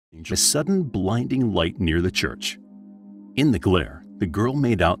a sudden blinding light near the church. In the glare, the girl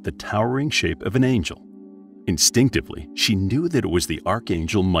made out the towering shape of an angel. Instinctively, she knew that it was the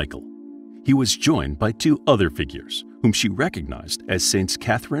Archangel Michael. He was joined by two other figures, whom she recognized as Saints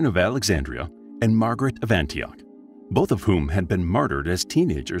Catherine of Alexandria and Margaret of Antioch, both of whom had been martyred as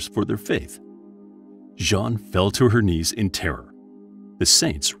teenagers for their faith. Jeanne fell to her knees in terror. The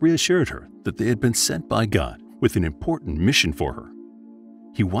saints reassured her that they had been sent by God with an important mission for her.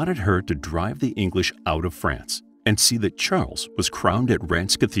 He wanted her to drive the English out of France and see that Charles was crowned at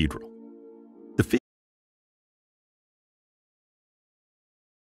Reims Cathedral.